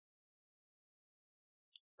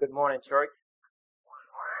Good morning, church.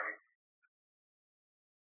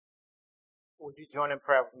 Would you join in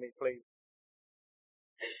prayer with me, please?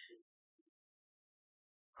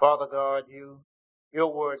 Father God,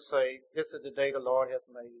 your words say, this is the day the Lord has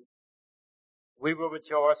made. We will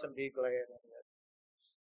rejoice and be glad in it.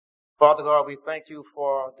 Father God, we thank you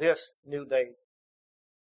for this new day,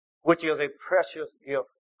 which is a precious gift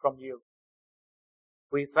from you.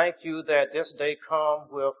 We thank you that this day comes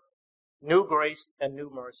with new grace and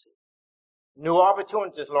new mercy. New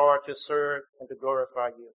opportunities, Lord, to serve and to glorify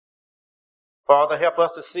you. Father, help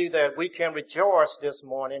us to see that we can rejoice this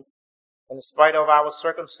morning in spite of our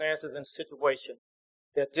circumstances and situation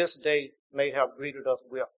that this day may have greeted us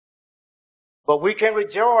with. But we can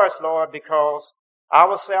rejoice, Lord, because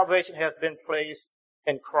our salvation has been placed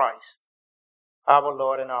in Christ, our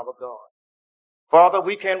Lord and our God. Father,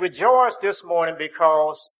 we can rejoice this morning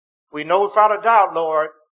because we know without a doubt, Lord,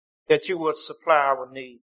 that you would supply our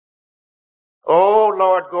need. Oh,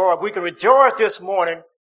 Lord God, we can rejoice this morning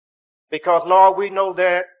because, Lord, we know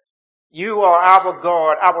that you are our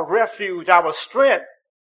God, our refuge, our strength,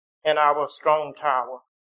 and our strong tower.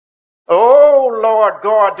 Oh, Lord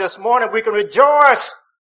God, this morning we can rejoice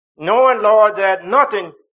knowing, Lord, that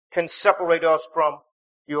nothing can separate us from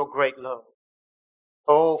your great love.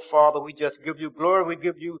 Oh, Father, we just give you glory. We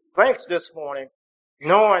give you thanks this morning,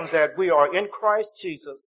 knowing that we are in Christ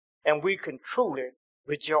Jesus and we can truly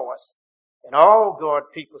rejoice. And all God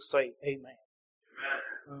people say, amen.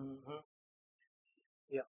 Mm-hmm.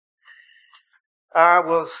 Yeah. I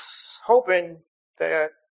was hoping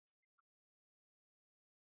that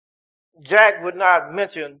Jack would not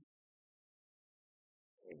mention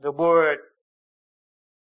the word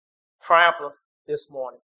triumphant this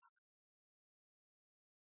morning.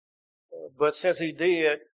 But since he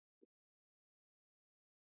did,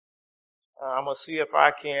 I'm going to see if I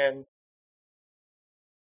can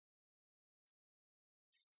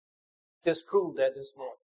disprove that this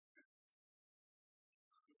morning.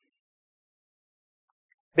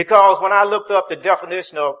 Because when I looked up the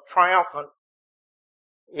definition of triumphant,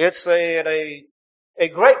 it said a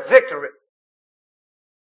great victory.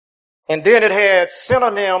 And then it had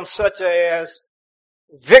synonyms such as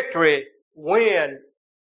victory, win,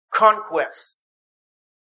 conquest.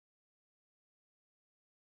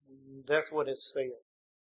 That's what it said.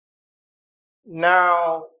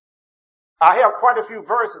 Now, I have quite a few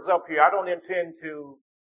verses up here. I don't intend to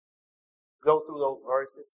go through those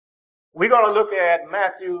verses. We're going to look at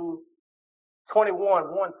Matthew 21,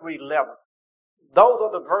 1 through 11. Those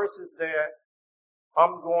are the verses that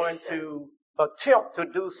I'm going to attempt to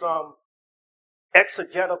do some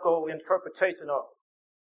exegetical interpretation of.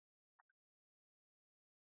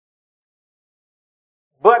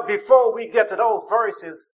 But before we get to those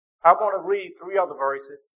verses, I want to read three other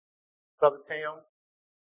verses, Brother Tim.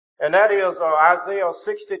 And that is Isaiah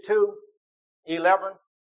 62, 11,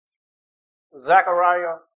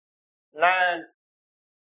 Zechariah 9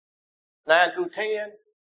 through 10,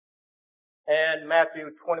 and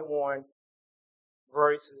Matthew 21,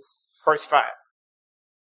 verse 5.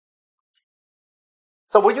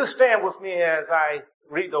 So will you stand with me as I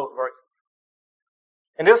read those verses?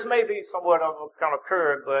 And this may be somewhat of a kind of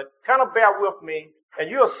curve, but kind of bear with me, and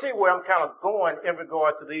you'll see where I'm kind of going in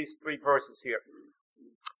regard to these three verses here.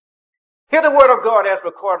 Hear the word of God as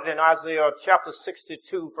recorded in Isaiah chapter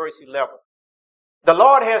 62, verse 11. The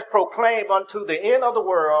Lord has proclaimed unto the end of the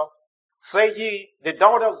world, say ye, the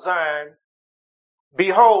daughter of Zion,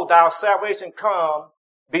 behold, thy salvation come,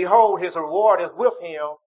 behold, his reward is with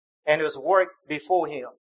him, and his work before him.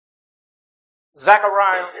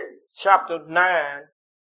 Zechariah chapter 9,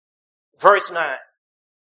 verse 9.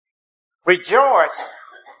 Rejoice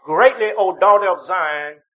greatly, O daughter of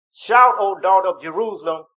Zion. Shout, O daughter of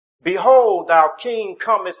Jerusalem. Behold, thy king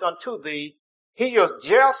cometh unto thee. He is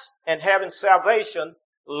just and having salvation,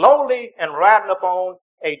 lowly and riding upon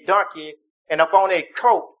a donkey, and upon a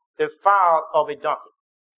coat the foal of a donkey.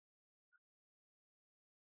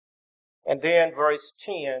 And then verse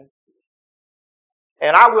 10.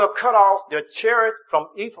 And I will cut off the chariot from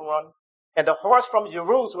Ephraim, and the horse from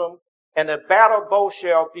Jerusalem, and the battle bow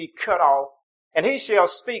shall be cut off, and he shall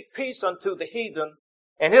speak peace unto the heathen,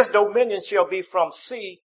 and his dominion shall be from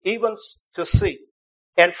sea even to sea,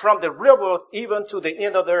 and from the rivers even to the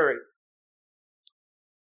end of the earth.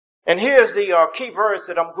 And here's the key verse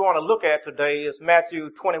that I'm going to look at today is Matthew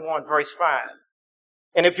 21, verse 5.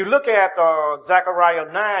 And if you look at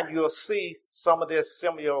Zechariah 9, you'll see some of this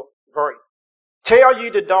similar verse. Tell ye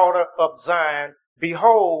the daughter of Zion,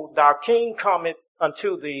 behold, thy king cometh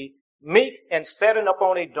unto thee, meek and sitting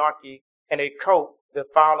upon a donkey, and a coat the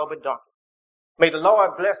foal of a donkey. May the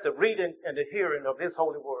Lord bless the reading and the hearing of his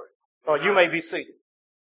holy word. Or you may be seated.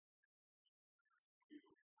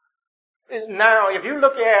 Now, if you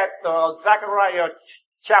look at Zechariah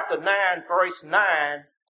chapter 9, verse 9,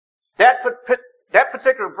 that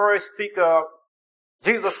particular verse speaks of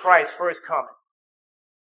Jesus Christ's first coming.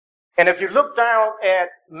 And if you look down at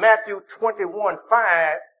Matthew 21,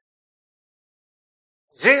 5,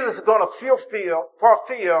 Jesus is going to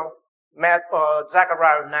fulfill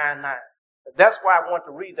Zechariah 9, 9. That's why I want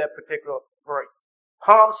to read that particular verse.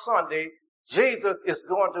 Palm Sunday, Jesus is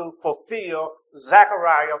going to fulfill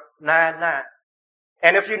Zechariah 9, 9.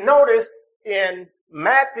 And if you notice in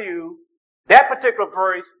Matthew, that particular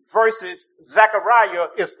verses Zechariah,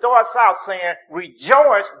 it starts out saying,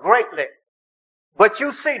 rejoice greatly. But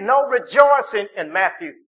you see no rejoicing in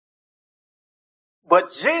Matthew.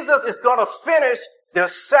 But Jesus is going to finish the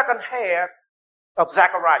second half of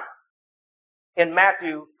Zechariah in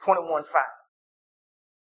Matthew 21, 5.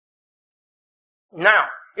 Now,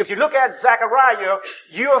 if you look at Zechariah,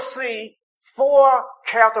 you'll see 4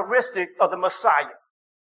 characteristics of the Messiah.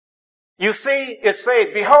 You see, it says,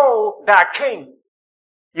 behold, thy king.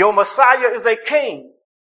 Your Messiah is a king.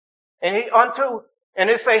 And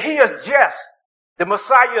it says, he is just. The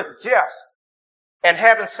Messiah is just and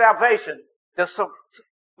having salvation. The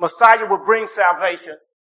Messiah will bring salvation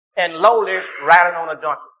and lowly riding on a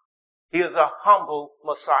donkey. He is a humble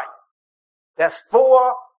Messiah. That's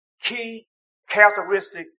 4 key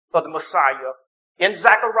characteristics of the Messiah in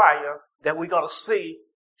Zechariah that we're going to see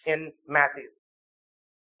in Matthew.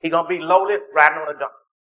 He's going to be lowly riding on a donkey.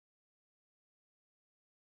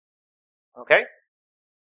 Okay?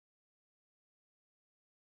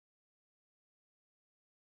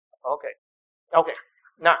 Okay.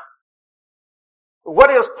 Now, what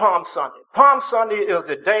is Palm Sunday? Palm Sunday is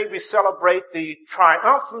the day we celebrate the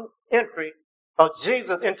triumphant entry of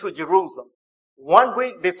Jesus into Jerusalem, 1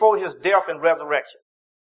 week before his death and resurrection.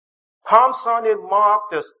 Palm Sunday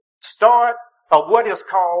marked the start of what is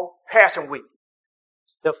called Passion Week,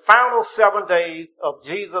 the final 7 days of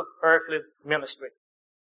Jesus' earthly ministry.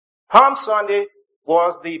 Palm Sunday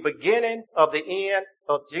was the beginning of the end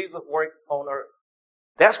of Jesus' work on earth.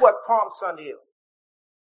 That's what Palm Sunday is.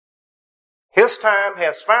 His time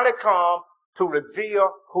has finally come to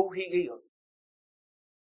reveal who he is.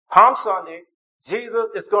 Palm Sunday, Jesus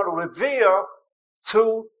is going to reveal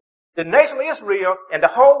to the nation of Israel and the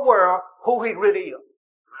whole world who he really is.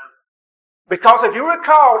 Because if you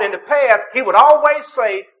recall in the past, he would always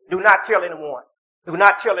say, do not tell anyone. Do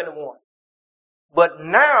not tell anyone. But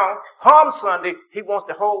now, Palm Sunday, he wants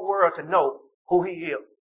the whole world to know who he is.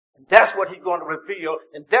 And that's what he's going to reveal,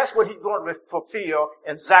 and that's what he's going to fulfill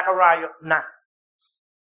in Zechariah 9.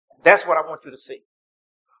 That's what I want you to see.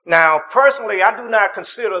 Now, personally, I do not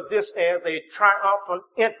consider this as a triumphant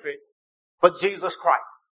entry for Jesus Christ.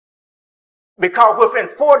 Because within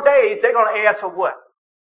 4 days, they're going to ask for what?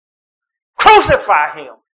 Crucify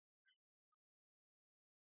him.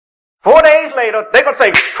 4 days later, they're going to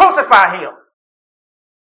say, crucify him.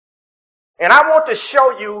 And I want to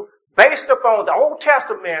show you, based upon the Old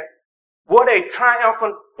Testament, what a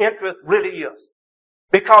triumphant entry really is.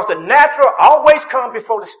 Because the natural always comes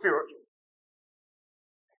before the spiritual.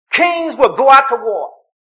 Kings will go out to war.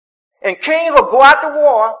 And kings will go out to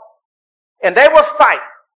war, and they will fight.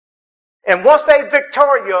 And once they're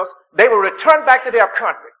victorious, they will return back to their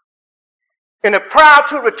country. And prior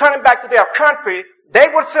to returning back to their country, they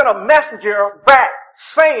would send a messenger back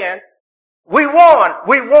saying, we won,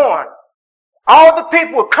 we won. All the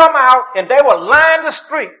people would come out and they would line the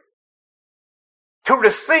street to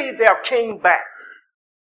receive their king back.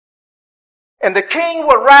 And the king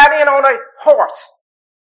would ride in on a horse.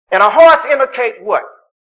 And a horse indicate what?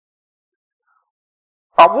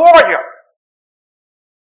 A warrior.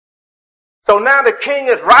 So now the king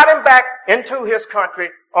is riding back into his country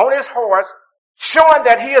on his horse, showing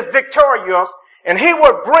that he is victorious, and he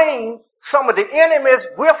will bring some of the enemies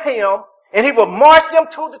with him, and he will march them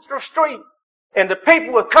to the street, and the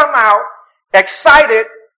people will come out excited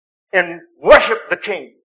and worship the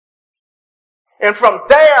king. And from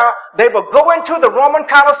there, they will go into the Roman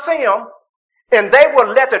Colosseum, and they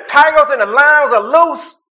will let the tigers and the lions are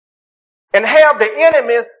loose, and have the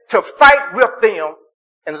enemies to fight with them,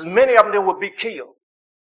 and as many of them will be killed.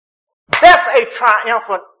 That's a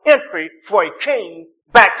triumphant entry for a king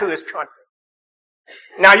back to his country.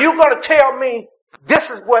 Now you're going to tell me this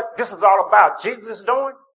is what this is all about. Jesus is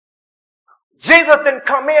doing? Jesus didn't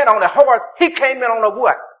come in on a horse. He came in on a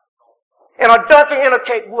what? And a donkey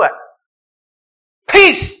indicate what?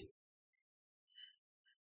 Peace.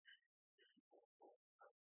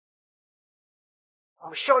 I'm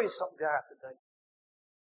going to show you something, guys, today.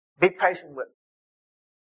 Be patient with me.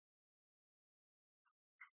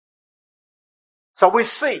 So we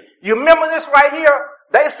see. You remember this right here?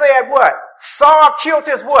 They said what? Saul killed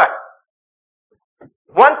his what?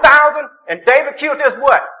 1,000, and David killed his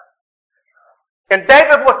what? And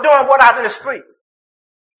David was doing what out in the street?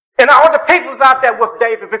 And all the people's out there with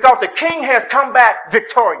David because the king has come back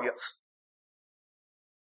victorious.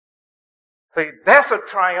 See, that's a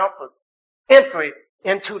triumphant entry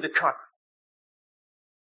into the country.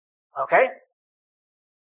 Okay?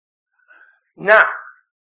 Now,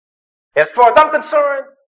 as far as I'm concerned,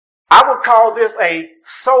 I would call this a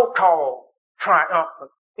so-called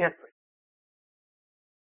triumphant entry.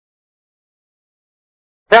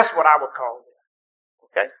 That's what I would call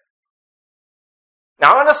this. Okay?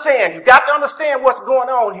 Now understand, you got to understand what's going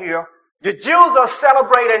on here. The Jews are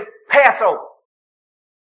celebrating Passover.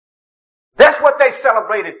 That's what they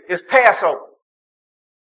celebrated, is Passover.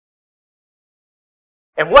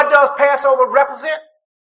 And what does Passover represent?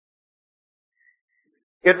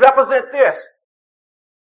 It represents this.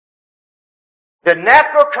 The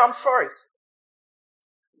natural comes first.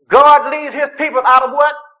 God leads his people out of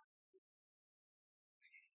what?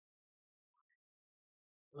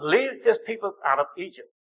 Lead his people out of Egypt.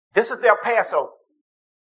 This is their Passover.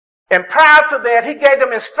 And prior to that, he gave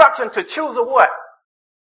them instruction to choose a what?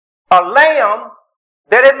 A lamb,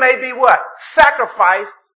 that it may be what?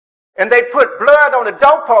 Sacrificed. And they put blood on the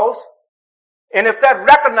doorpost. And if that's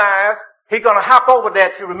recognized, he's going to hop over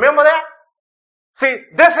that. You remember that? See,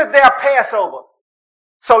 this is their Passover.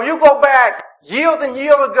 So you go back years and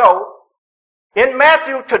years ago, in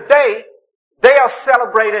Matthew today, they are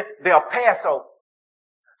celebrating their Passover.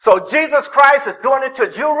 So Jesus Christ is going into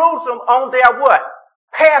Jerusalem on their what?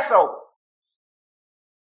 Passover.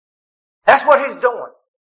 That's what he's doing.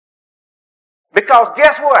 Because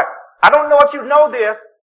guess what? I don't know if you know this,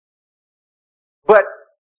 but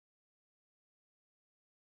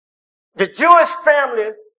the Jewish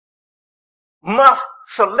families must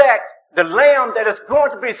select the lamb that is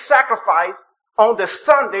going to be sacrificed on the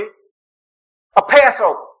Sunday of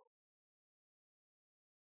Passover.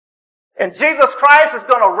 And Jesus Christ is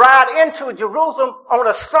going to ride into Jerusalem on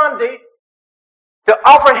a Sunday to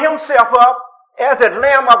offer himself up as the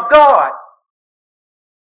Lamb of God.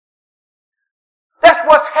 That's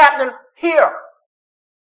what's happening here.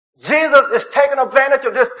 Jesus is taking advantage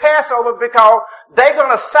of this Passover because they're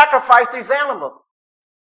going to sacrifice these animals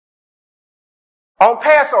on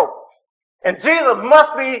Passover. And Jesus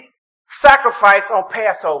must be sacrificed on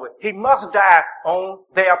Passover. He must die on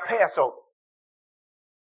their Passover.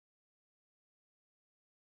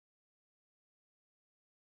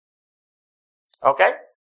 Okay?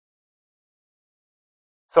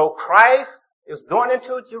 So Christ is going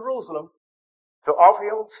into Jerusalem to offer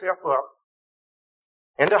himself up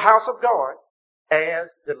in the house of God as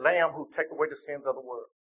the Lamb who takes away the sins of the world.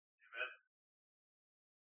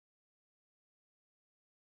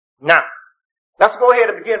 Amen. Now, let's go ahead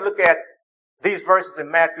and begin to look at these verses in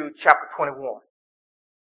Matthew chapter 21.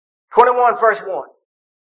 21 verse 1.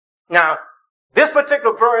 Now, this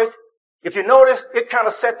particular verse, if you notice, it kind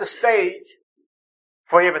of set the stage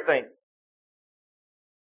for everything.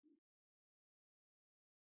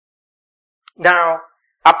 Now,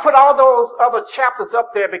 I put all those other chapters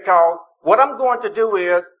up there because what I'm going to do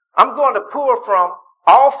is I'm going to pull from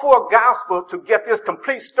all four Gospels to get this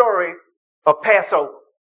complete story of Passover.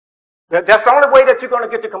 That's the only way that you're going to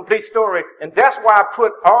get the complete story. And that's why I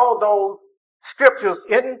put all those scriptures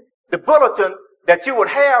in the bulletin that you would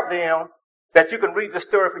have them, that you can read the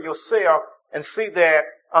story for yourself and see that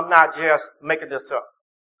I'm not just making this up.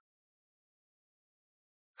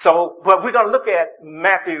 So, but we're going to look at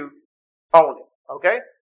Matthew only. Okay?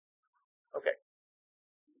 Okay.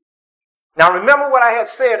 Now remember what I had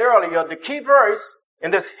said earlier. The key verse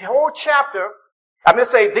in this whole chapter, I'm going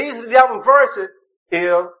to say these 11 verses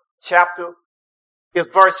is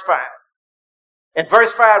verse 5. And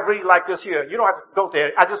verse 5 read like this here. You don't have to go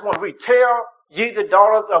there. I just want to read. Tell ye the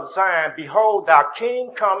daughters of Zion, behold, thy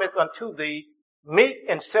king cometh unto thee, meek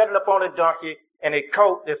and settled upon a donkey, and a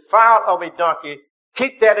coat, the foal of a donkey.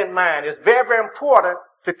 Keep that in mind. It's very, very important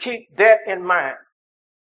to keep that in mind.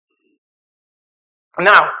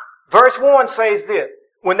 Now, verse 1 says this.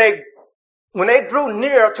 When they drew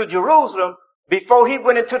near to Jerusalem, before he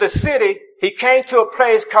went into the city, he came to a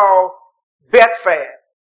place called Bethphage.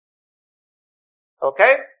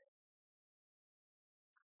 Okay?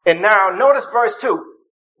 And now notice verse 2.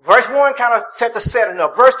 Verse 1 kind of set the setting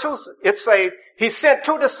up. Verse 2, it says, he sent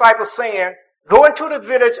two disciples saying, go into the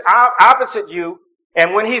village opposite you.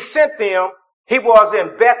 And when he sent them, he was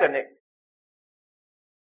in Bethany.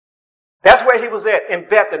 That's where he was at, in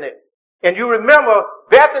Bethany. And you remember,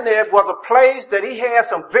 Bethany was a place that he had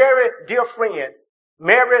some very dear friends.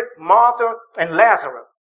 Mary, Martha, and Lazarus.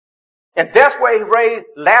 And that's where he raised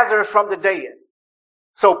Lazarus from the dead.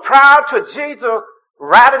 So prior to Jesus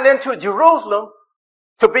riding into Jerusalem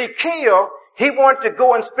to be killed, he wanted to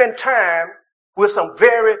go and spend time with some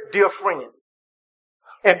very dear friends.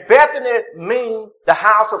 And Bethany means the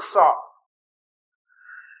house of sorrow.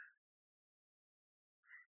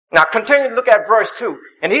 Now continue to look at verse 2.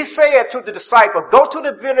 And he said to the disciple, go to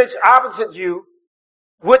the village opposite you,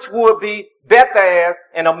 which would be Bethany,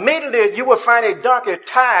 and immediately you will find a donkey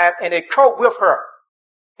tied and a colt with her.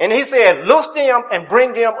 And he said, loose them and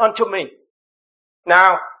bring them unto me.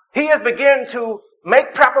 Now, he is beginning to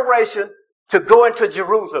make preparation to go into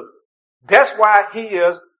Jerusalem. That's why he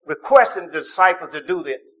is requesting the disciples to do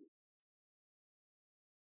this.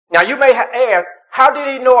 Now, you may ask, how did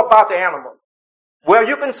he know about the animal? Well,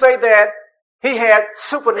 you can say that he had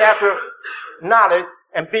supernatural knowledge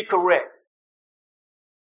and be correct.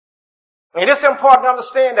 And it's important to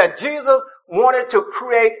understand that Jesus wanted to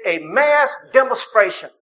create a mass demonstration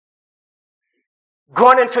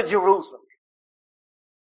going into Jerusalem.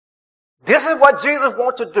 This is what Jesus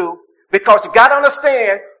wants to do, because you got to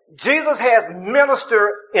understand, Jesus has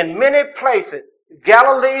ministered in many places.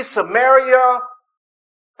 Galilee, Samaria,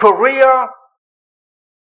 Perea,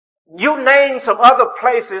 you name some other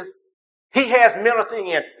places he has ministered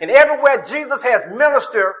in. And everywhere Jesus has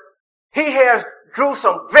ministered, he has drew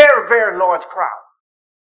some very, very large crowd.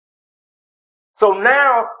 So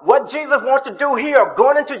now, what Jesus wants to do here,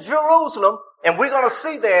 going into Jerusalem, and we're going to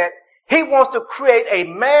see that, he wants to create a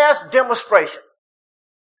mass demonstration.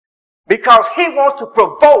 Because he wants to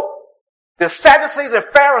provoke the Sadducees and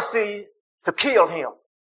Pharisees to kill him.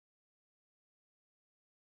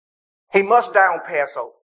 He must die on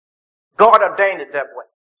Passover. God ordained it that way.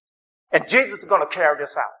 And Jesus is going to carry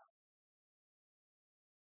this out.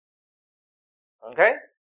 Okay?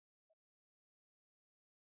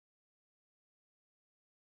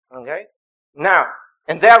 Okay? Now,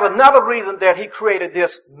 and there's another reason that he created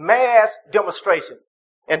this mass demonstration.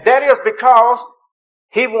 And that is because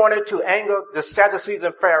he wanted to anger the Sadducees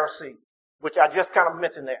and Pharisees, which I just kind of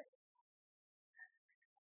mentioned there.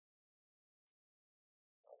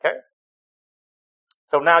 Okay?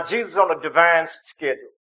 So now Jesus is on a divine schedule.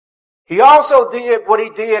 He also did what he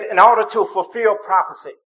did in order to fulfill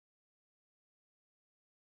prophecy.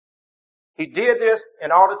 He did this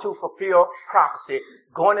in order to fulfill prophecy,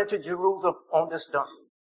 going into Jerusalem on this donkey.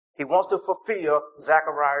 He wants to fulfill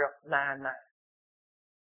Zechariah 9:9.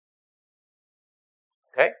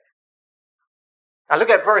 Okay? Now look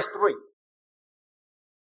at verse 3.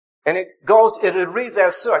 And it reads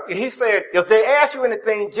as such. He said, if they ask you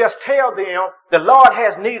anything, just tell them the Lord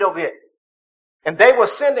has need of it. And they will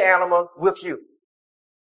send the animal with you.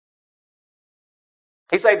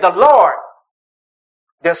 He said, the Lord,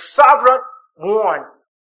 the sovereign one,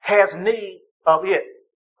 has need of it.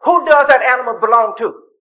 Who does that animal belong to?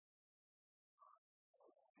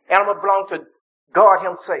 Animal belongs to God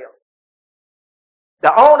himself.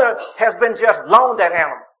 The owner has been just loaned that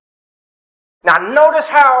animal. Now notice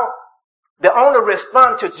how the owner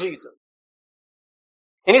responds to Jesus.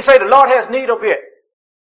 And he said, the Lord has need of it.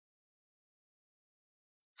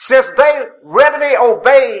 Since they readily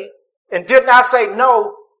obeyed and did not say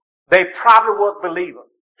no, they probably were believers.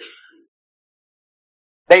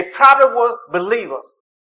 They probably were believers.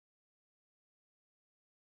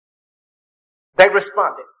 They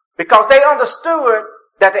responded because they understood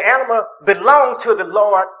that the animal belonged to the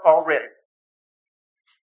Lord already.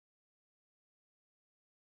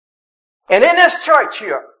 And in this church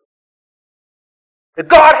here,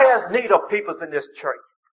 God has need of people in this church.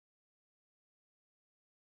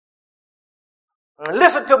 And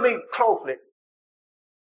listen to me closely.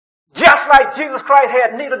 Just like Jesus Christ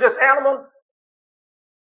had need of this animal,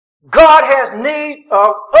 God has need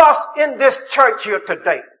of us in this church here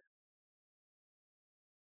today.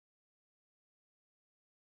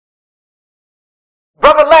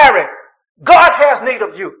 Brother Larry, God has need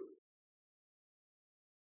of you.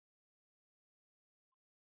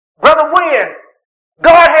 Brother Wynn,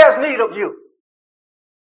 God has need of you.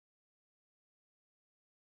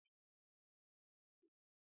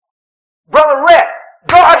 Brother Rhett,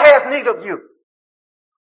 God has need of you.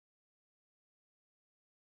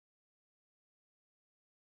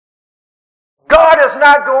 God is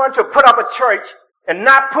not going to put up a church and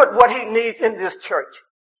not put what he needs in this church.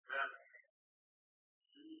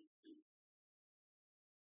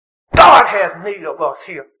 God has need of us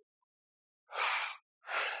here.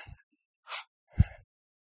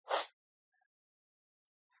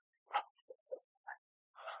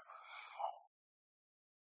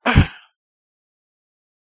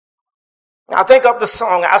 I think of the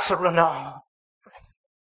song, I Surrender All.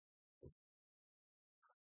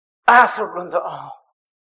 I surrender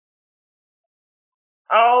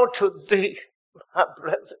all to thee, my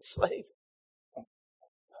blessed Savior.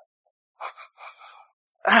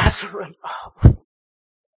 I surrender all.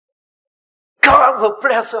 God will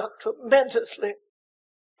bless us tremendously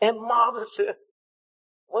and marvelously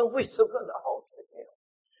when we surrender all to Him.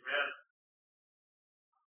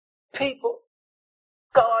 Amen. People,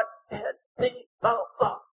 God had me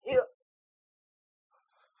up here.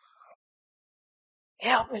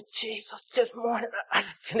 Help me, Jesus, this morning. I'm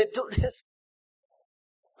going to do this.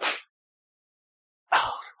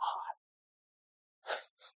 Oh,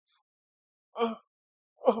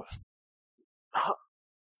 Lord. Oh,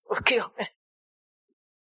 forgive me.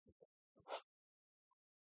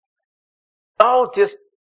 All this,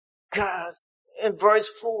 guys, in verse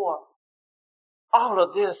 4, all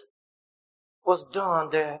of this was done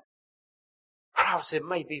that prophecy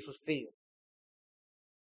may be fulfilled.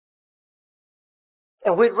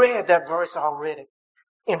 And we read that verse already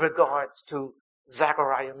in regards to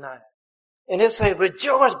Zechariah 9. And it says,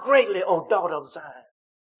 rejoice greatly, O daughter of Zion.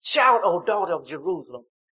 Shout, O daughter of Jerusalem.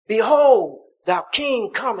 Behold, thy king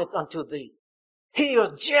cometh unto thee. He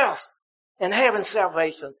is just and having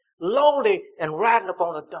salvation, lowly and riding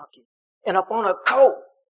upon a donkey, and upon a colt,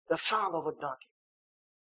 the foal of a donkey.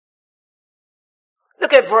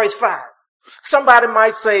 Look at verse 5. Somebody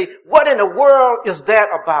might say, what in the world is that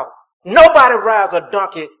about? Nobody rides a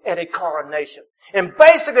donkey at a coronation. And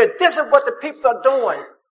basically, this is what the people are doing.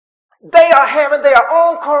 They are having their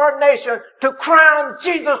own coronation to crown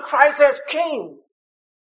Jesus Christ as king.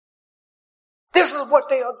 This is what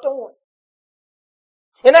they are doing.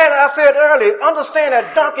 And as I said earlier, understand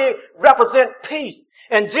that donkey represent peace.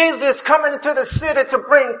 And Jesus is coming into the city to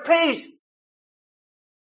bring peace.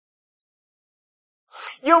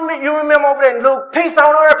 You remember over there in Luke, peace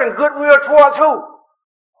on earth and goodwill towards who?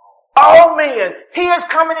 All men. He is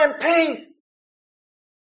coming in peace.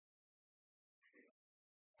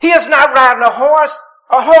 He is not riding a horse.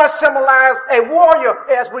 A horse symbolizes a warrior,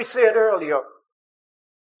 as we said earlier.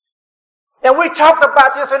 And we talked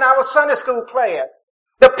about this in our Sunday school class.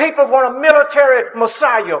 The people want a military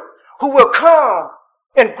Messiah who will come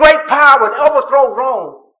in great power and overthrow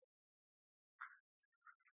Rome.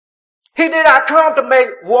 He did not come to make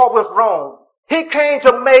war with Rome. He came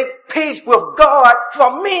to make peace with God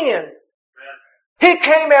for men. He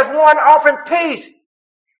came as one offering peace.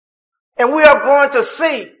 And we are going to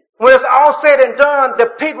see, when it's all said and done,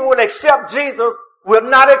 the people will accept Jesus, will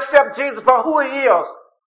not accept Jesus for who He is.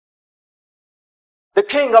 The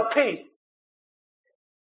King of Peace.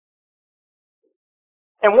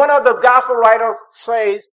 And one of the gospel writers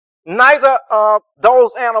says, neither of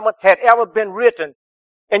those animals had ever been written.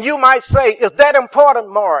 And you might say, is that important,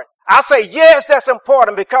 Morris? I say, yes, that's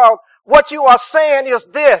important, because what you are saying is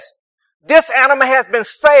this. This animal has been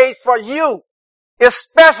saved for you. It's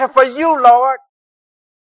special for you, Lord,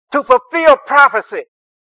 to fulfill prophecy.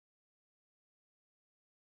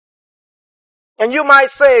 And you might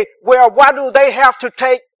say, well, why do they have to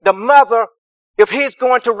take the mother if He's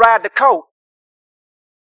going to ride the colt?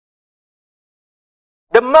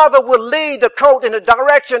 The mother will lead the colt in the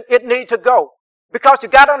direction it needs to go. Because you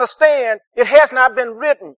got to understand, it has not been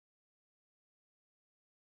written.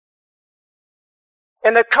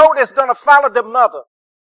 And the colt is going to follow the mother.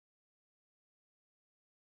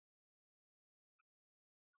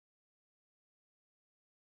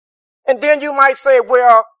 And then you might say,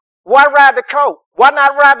 well, why ride the colt? Why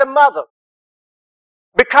not ride the mother?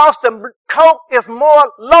 Because the colt is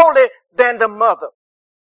more lowly than the mother.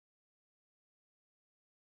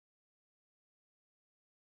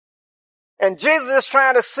 And Jesus is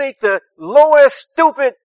trying to seek the lowest,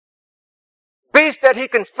 stupid beast that He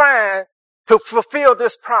can find to fulfill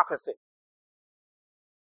this prophecy.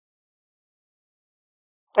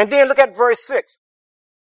 And then look at verse 6.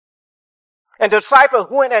 And the disciples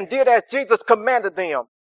went and did as Jesus commanded them.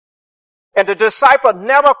 And the disciples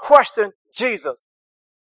never questioned Jesus,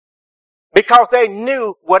 because they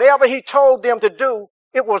knew whatever He told them to do,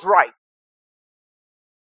 it was right.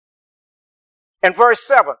 And verse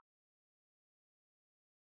 7.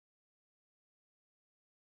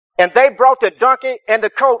 And they brought the donkey and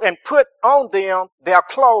the colt and put on them their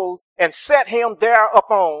clothes and set Him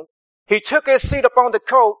thereupon. He took His seat upon the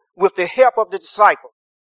colt with the help of the disciples.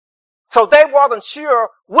 So they wasn't sure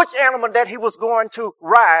which animal that He was going to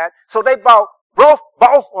ride, so they bought both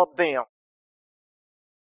of them.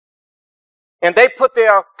 And they put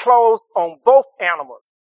their clothes on both animals.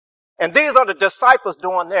 And these are the disciples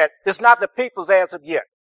doing that. It's not the people's as of yet.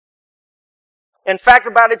 In fact,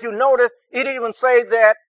 about if you notice, it even say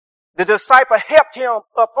that the disciple helped Him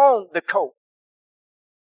up on the colt.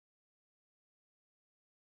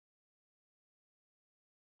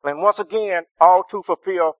 And once again, all to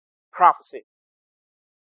fulfill prophecy.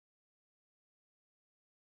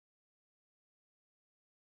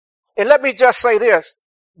 And let me just say this,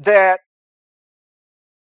 that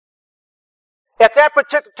at that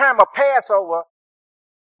particular time of Passover,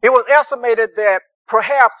 it was estimated that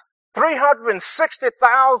perhaps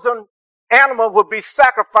 360,000 animals would be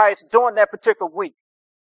sacrificed during that particular week.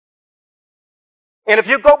 And if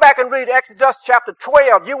you go back and read Exodus chapter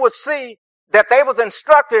 12, you would see that they was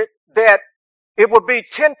instructed that it would be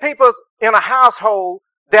 10 people in a household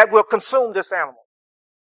that will consume this animal.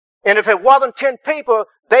 And if it wasn't 10 people,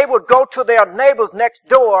 they would go to their neighbors next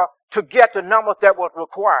door to get the numbers that was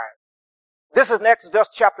required. This is in Exodus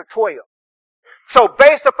chapter 12. So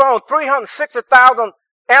based upon 360,000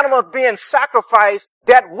 animals being sacrificed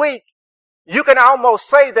that week, you can almost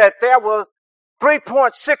say that there was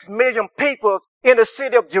 3.6 million people in the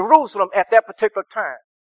city of Jerusalem at that particular time.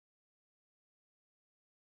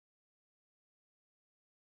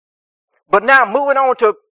 But now moving on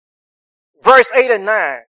to verse 8 and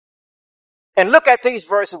 9. And look at these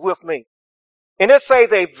verses with me. And it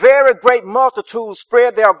says, a very great multitude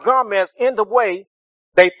spread their garments in the way.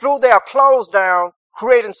 They threw their clothes down,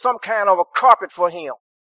 creating some kind of a carpet for him.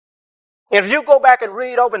 And if you go back and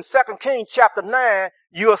read over in 2 Kings chapter 9,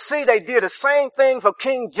 you'll see they did the same thing for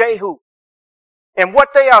King Jehu. And what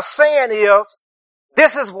they are saying is,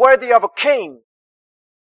 this is worthy of a king.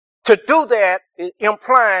 To do that is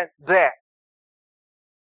implying that.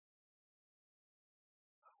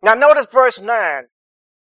 Now notice verse 9.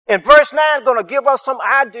 And verse 9 is going to give us some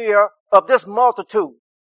idea of this multitude.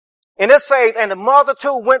 And it says, and the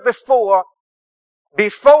multitude went before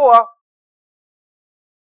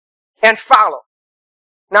and followed.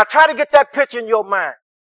 Now try to get that picture in your mind.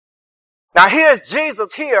 Now here's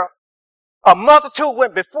Jesus here. A multitude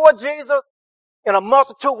went before Jesus and a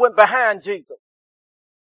multitude went behind Jesus.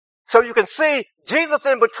 So you can see Jesus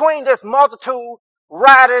in between this multitude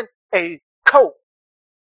riding a colt.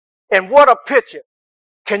 And what a picture.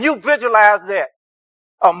 Can you visualize that?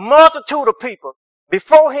 A multitude of people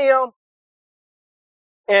before him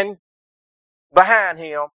and behind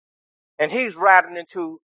him, and he's riding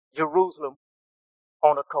into Jerusalem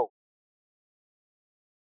on a colt.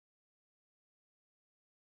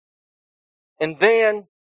 And then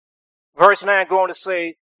verse 9 going to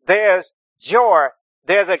say, there's joy,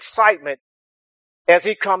 there's excitement as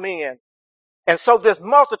he come in. And so this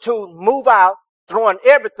multitude move out, throwing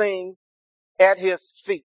everything at his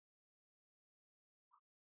feet.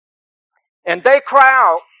 And they cry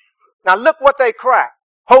out. Now look what they cry.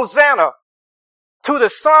 Hosanna to the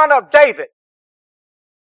Son of David.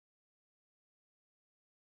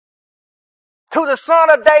 To the Son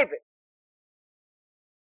of David.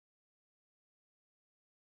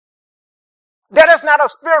 That is not a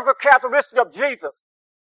spiritual characteristic of Jesus.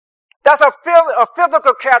 That's a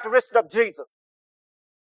physical characteristic of Jesus.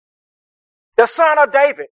 The Son of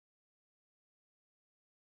David.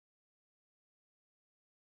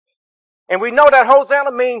 And we know that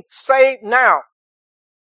Hosanna means save now.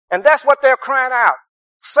 And that's what they're crying out.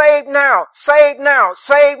 Save now, save now,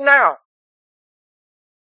 save now.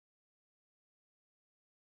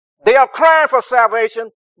 They are crying for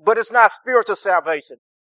salvation, but it's not spiritual salvation,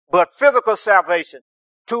 but physical salvation,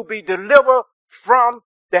 to be delivered from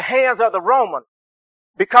the hands of the Roman.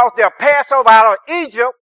 Because their Passover out of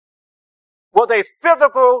Egypt was a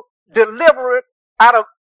physical deliverance out of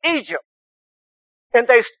Egypt. And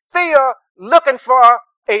they still looking for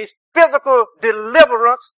a physical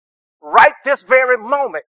deliverance right this very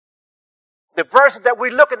moment. The verses that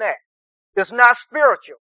we're looking at is not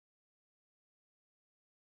spiritual.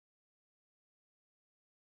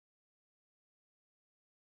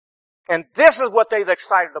 And this is what they're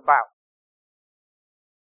excited about.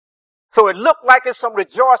 So it looked like there's some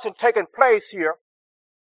rejoicing taking place here,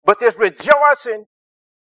 but this rejoicing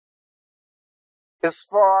is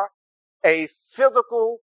for a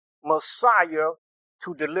physical Messiah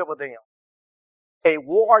to deliver them. A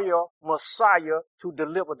warrior Messiah to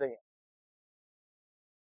deliver them.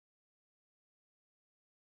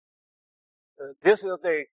 This is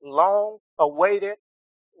a long-awaited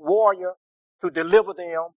warrior to deliver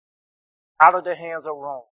them out of the hands of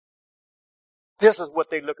Rome. This is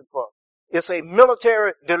what they're looking for. It's a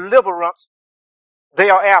military deliverance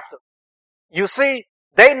they are after. You see,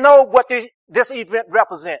 they know what this event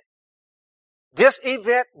represents. This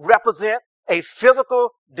event represents a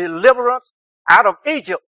physical deliverance out of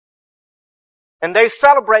Egypt. And they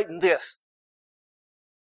celebrating this.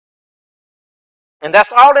 And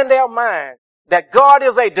that's all in their mind. That God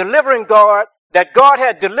is a delivering God. That God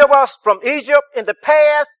had delivered us from Egypt in the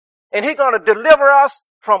past. And he's going to deliver us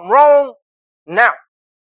from Rome now.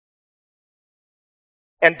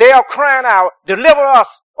 And they are crying out, deliver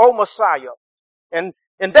us, O Messiah. And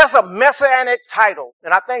that's a messianic title.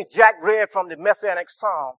 And I think Jack read from the messianic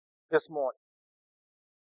psalm this morning.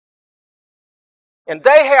 And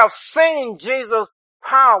they have seen Jesus'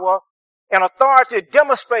 power and authority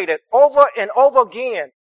demonstrated over and over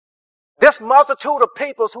again. This multitude of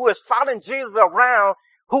people who is following Jesus around,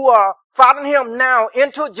 who are following him now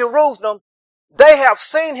into Jerusalem, they have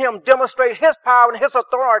seen him demonstrate his power and his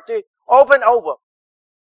authority over and over.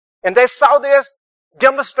 And they saw this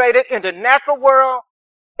demonstrated in the natural world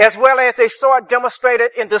as well as they saw it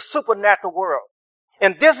demonstrated in the supernatural world.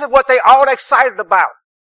 And this is what they all excited about.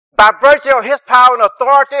 By virtue of his power and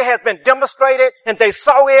authority has been demonstrated and they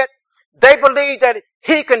saw it, they believe that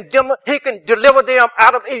he can deliver them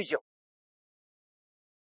out of Egypt.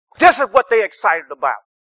 This is what they're excited about.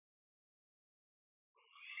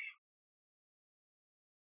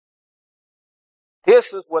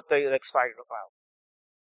 This is what they're excited about.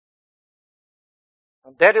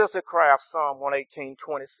 And that is the cry of Psalm 118:26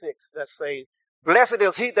 that says, blessed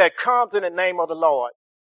is he that comes in the name of the Lord.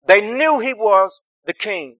 They knew he was the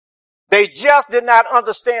king. They just did not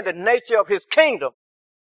understand the nature of his kingdom.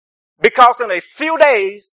 Because in a few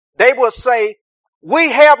days, they will say,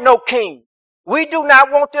 we have no king. We do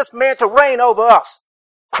not want this man to reign over us.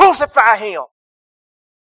 Crucify him.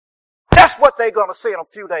 That's what they're going to say in a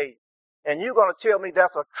few days. And you're going to tell me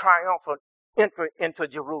that's a triumphant entry into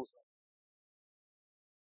Jerusalem.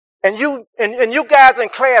 And you guys in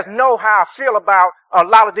class know how I feel about a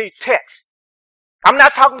lot of these texts. I'm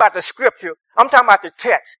not talking about the scripture. I'm talking about the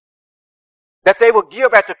text that they will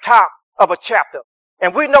give at the top of a chapter.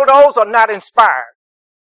 And we know those are not inspired.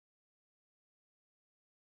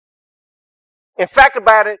 In fact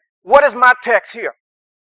about it, what is my text here?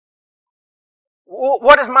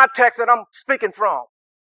 What is my text that I'm speaking from?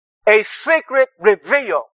 A secret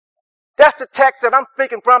reveal. That's the text that I'm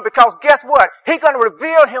speaking from because guess what? He's going to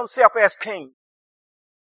reveal himself as king.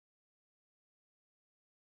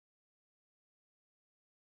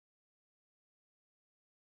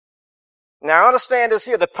 Now understand this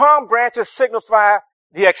here. The palm branches signify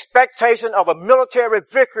the expectation of a military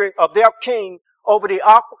victory of their king over the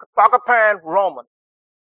occupying Roman.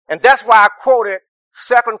 And that's why I quoted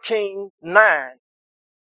 2 Kings 9.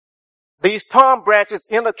 These palm branches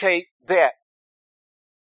indicate that.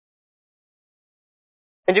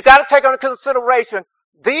 And you got to take into consideration,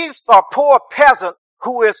 these are poor peasants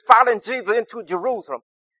who is following Jesus into Jerusalem.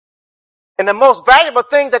 And the most valuable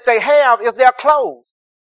thing that they have is their clothes.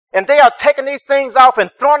 And they are taking these things off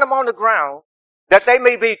and throwing them on the ground that they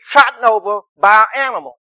may be trodden over by an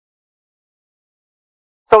animal.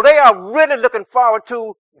 So they are really looking forward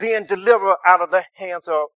to being delivered out of the hands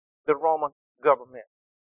of the Roman government.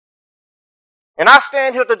 And I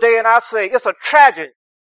stand here today and I say it's a tragedy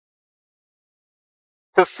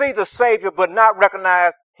to see the Savior but not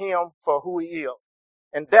recognize him for who he is.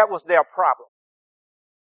 And that was their problem.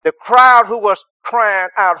 The crowd who was crying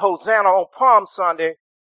out Hosanna on Palm Sunday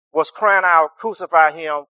was crying out crucify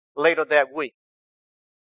him later that week.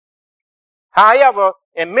 However,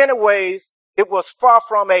 in many ways, it was far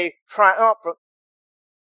from a triumphant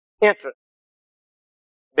entrance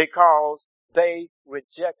because they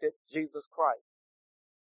rejected Jesus Christ.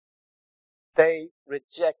 They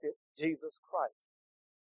rejected Jesus Christ.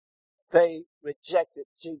 They rejected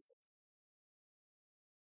Jesus.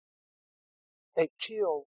 They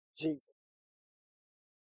killed Jesus.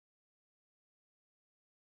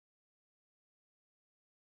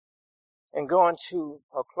 And going to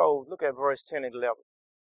a close, look at verse 10 and 11.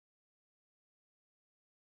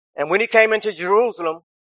 And when he came into Jerusalem,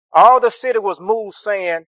 all the city was moved,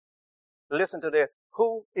 saying, listen to this,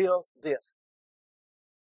 who is this?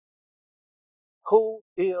 Who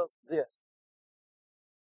is this?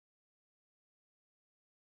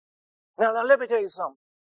 Now let me tell you something.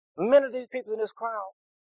 Many of these people in this crowd,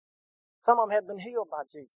 some of them have been healed by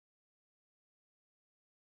Jesus.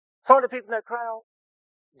 Some of the people in that crowd,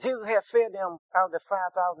 Jesus had fed them out of the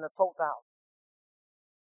 5,000 and 4,000.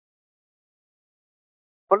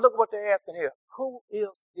 But look what they're asking here. Who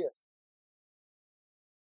is this?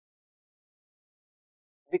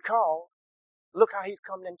 Because look how he's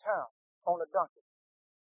coming in town on a donkey.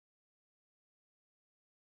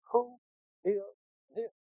 Who is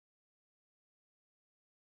this?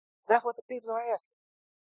 That's what the people are asking.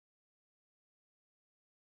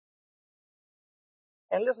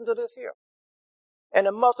 And listen to this here. And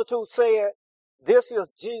the multitude said, this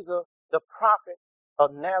is Jesus, the prophet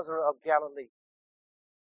of Nazareth of Galilee.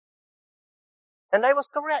 And they was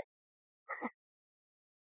correct.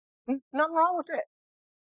 Nothing wrong with that.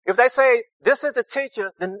 If they say, this is the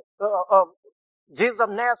teacher of Jesus of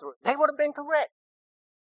Nazareth, they would have been correct.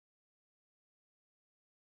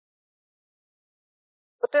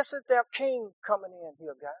 But this is their king coming in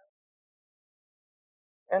here, guys.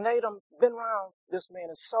 And they done been around this man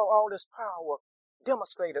and saw all this power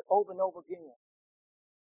demonstrated over and over again.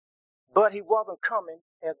 But he wasn't coming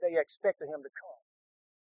as they expected him to come.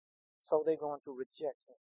 So they're going to reject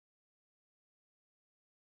him.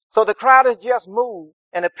 So the crowd is just moved,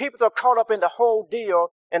 and the people are caught up in the whole deal,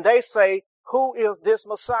 and they say, who is this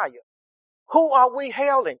Messiah? Who are we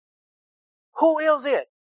hailing? Who is it?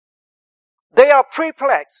 They are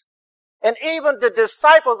perplexed. And even the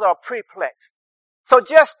disciples are perplexed. So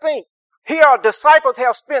just think, here our disciples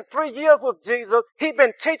have spent 3 years with Jesus. He's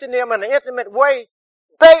been teaching them in an intimate way.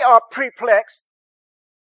 They are perplexed.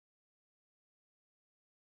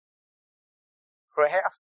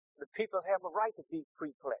 Perhaps the people have a right to be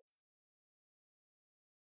perplexed.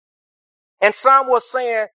 And some were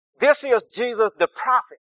saying, this is Jesus the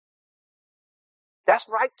prophet. That's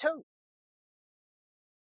right too.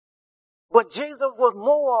 But Jesus was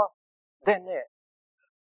more than that.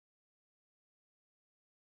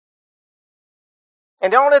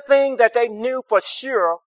 And the only thing that they knew for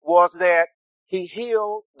sure was that he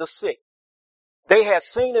healed the sick. They had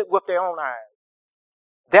seen it with their own eyes.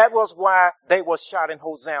 That was why they were shouting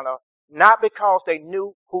Hosanna, not because they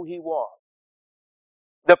knew who he was.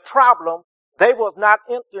 The problem, they was not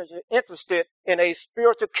interested in a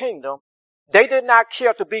spiritual kingdom. They did not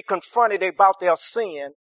care to be confronted about their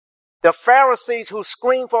sin. The Pharisees who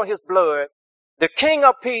scream for his blood, the King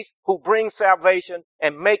of peace who brings salvation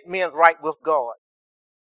and make men right with God.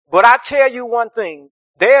 But I tell you one thing,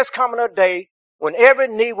 there's coming a day when every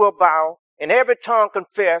knee will bow and every tongue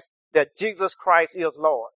confess that Jesus Christ is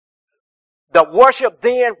Lord. The worship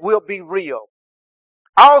then will be real.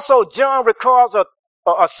 Also, John records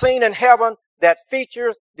a scene in heaven that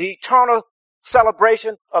features the eternal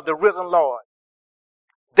celebration of the risen Lord.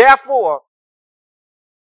 Therefore,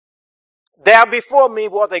 there before me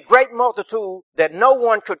was a great multitude that no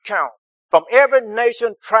one could count, from every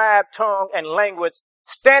nation, tribe, tongue, and language,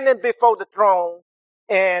 standing before the throne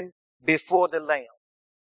and before the Lamb.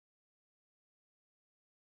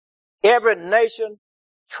 Every nation,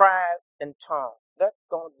 tribe, and tongue. That's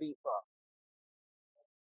going to be us.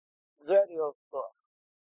 That is us.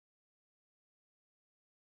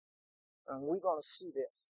 And we're going to see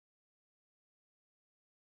this.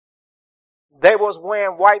 They was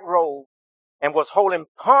wearing white robes and was holding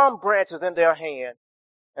palm branches in their hand.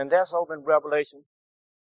 And that's over in Revelation.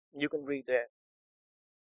 You can read that.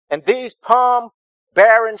 And these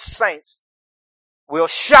palm-bearing saints will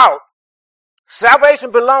shout,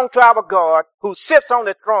 salvation belongs to our God who sits on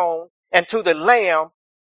the throne and to the Lamb,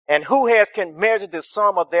 and who can measure the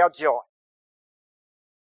sum of their joy.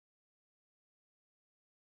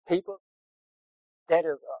 People, that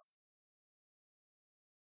is us.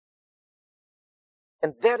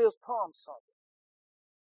 And that is Palm Sunday.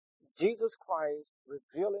 Jesus Christ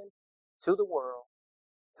revealing to the world,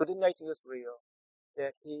 to the nation of Israel,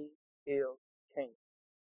 that he is King.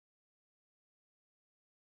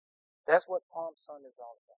 That's what Palm Sunday is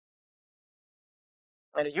all about.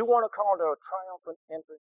 And if you want to call it a triumphant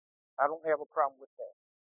entry, I don't have a problem with that.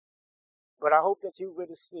 But I hope that you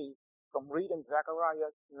really see from reading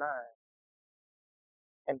Zechariah 9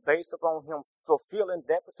 and based upon him fulfilling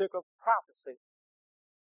that particular prophecy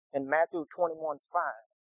in Matthew 21:5,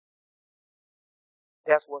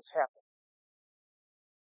 that's what's happened.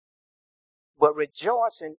 But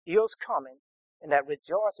rejoicing is coming, and that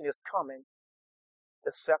rejoicing is coming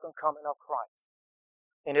the second coming of Christ.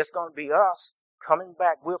 And it's going to be us coming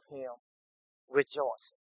back with him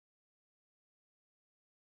rejoicing.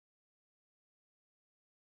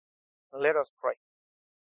 Let us pray.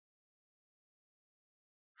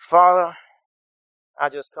 Father, I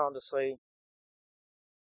just come to say,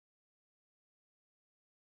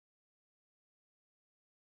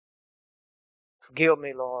 forgive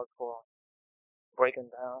me, Lord, for breaking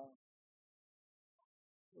down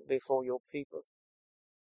before your people.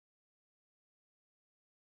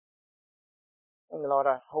 And Lord,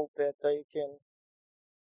 I hope that they can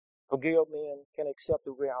forgive me and can accept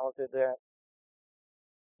the reality that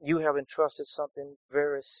you have entrusted something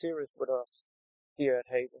very serious with us here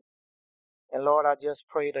at Haven. And Lord, I just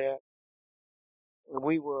pray that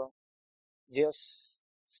we will just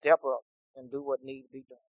step up and do what needs to be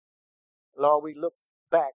done. Lord, we look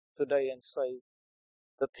back today and say,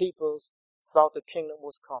 the people thought the kingdom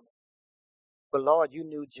was coming. But Lord, you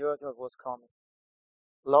knew judgment was coming.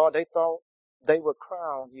 Lord, they thought they would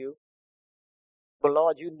crown you. But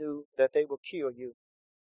Lord, you knew that they would kill you.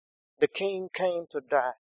 The king came to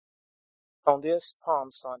die on this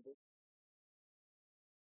Palm Sunday.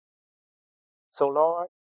 So Lord,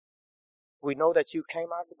 we know that you came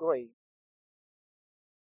out of the grave.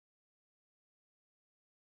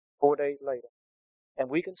 4 days later. And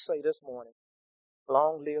we can say this morning,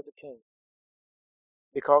 long live the King.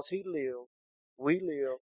 Because he lived, we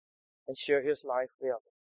live and share his life forever.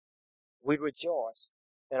 We rejoice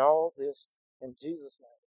in all this in Jesus'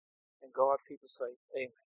 name. And God, people say,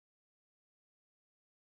 amen.